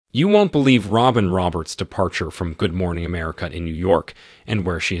You won't believe Robin Roberts' departure from Good Morning America in New York and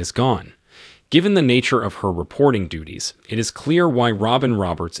where she has gone. Given the nature of her reporting duties, it is clear why Robin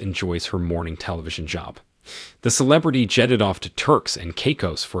Roberts enjoys her morning television job. The celebrity jetted off to Turks and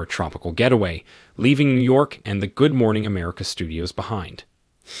Caicos for a tropical getaway, leaving New York and the Good Morning America studios behind.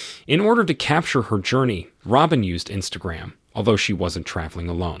 In order to capture her journey, Robin used Instagram, although she wasn't traveling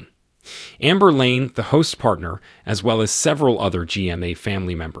alone. Amber Lane, the host partner, as well as several other GMA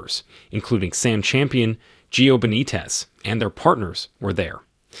family members, including Sam Champion, Gio Benitez, and their partners, were there.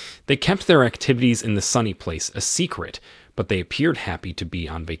 They kept their activities in the sunny place a secret, but they appeared happy to be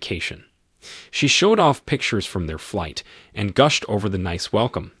on vacation. She showed off pictures from their flight and gushed over the nice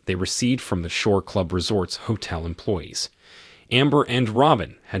welcome they received from the Shore Club Resort's hotel employees. Amber and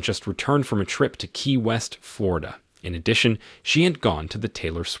Robin had just returned from a trip to Key West, Florida. In addition, she had gone to the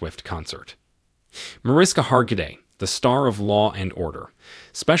Taylor Swift concert. Mariska Hargitay, the star of Law and Order,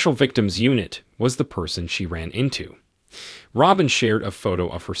 Special Victims Unit, was the person she ran into. Robin shared a photo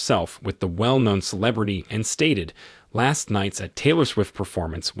of herself with the well-known celebrity and stated, "Last night's at Taylor Swift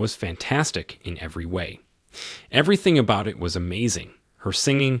performance was fantastic in every way. Everything about it was amazing. Her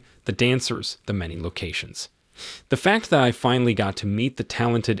singing, the dancers, the many locations. The fact that I finally got to meet the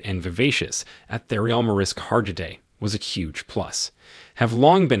talented and vivacious ethereal Mariska Hargitay was a huge plus. Have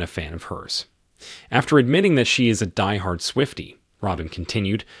long been a fan of hers." After admitting that she is a die-hard Swiftie, Robin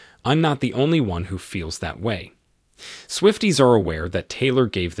continued, "I'm not the only one who feels that way." Swifties are aware that Taylor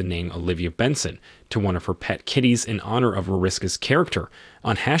gave the name Olivia Benson to one of her pet kitties in honor of Mariska's character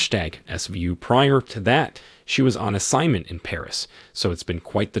on #SVU. Prior to that, she was on assignment in Paris, so it's been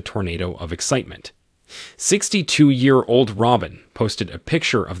quite the tornado of excitement. 62-year-old Robin posted a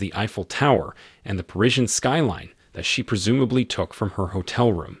picture of the Eiffel Tower and the Parisian skyline that she presumably took from her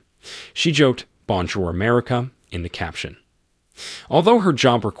hotel room. She joked, "Bonjour America," in the caption. Although her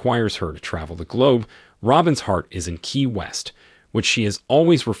job requires her to travel the globe, Robin's heart is in Key West, which she has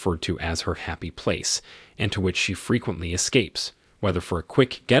always referred to as her happy place, and to which she frequently escapes, whether for a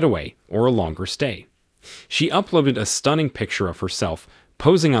quick getaway or a longer stay. She uploaded a stunning picture of herself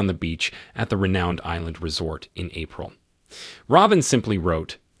posing on the beach at the renowned island resort in April. Robin simply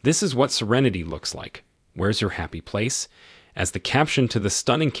wrote, "This is what serenity looks like. Where's your happy place?" as the caption to the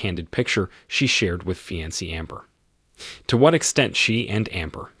stunning candid picture she shared with fiancée Amber. To what extent she and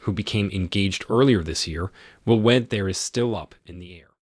Amber, who became engaged earlier this year, will wed there is still up in the air.